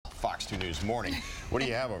2 News Morning. What do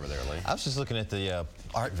you have over there, Lee? I was just looking at the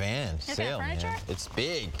Art Van sale, man. furniture? It's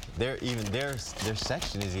big. Their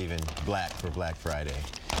section is even black for Black Friday.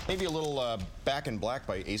 Maybe a little Back in Black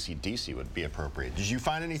by AC/DC would be appropriate. Did you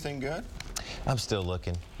find anything good? I'm still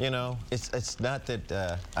looking. You know, it's not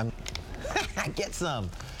that I'm. Get some.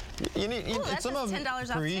 You need that's some of $10 off,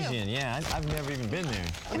 too. Parisian. Yeah, I've never even been there.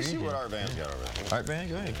 Let me see what Art Van's got over there. Art Van,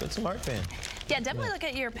 go ahead. Get some Art Van. Yeah, definitely look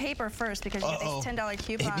at your paper first because you get these $10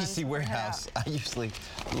 coupons. ABC Warehouse. I usually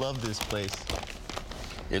love this place.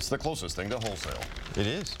 It's the closest thing to wholesale. It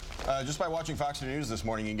is. Just by watching Fox News this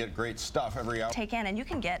morning, you can get great stuff every hour. Take in, and you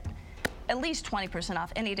can get at least 20%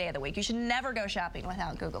 off any day of the week. You should never go shopping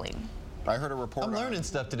without Googling. I heard a report. I'm learning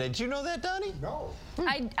stuff today. Did you know that, Donnie? No.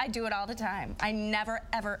 I do it all the time. I never,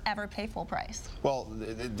 ever, ever pay full price. Well,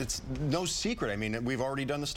 it's no secret. I mean, we've already done the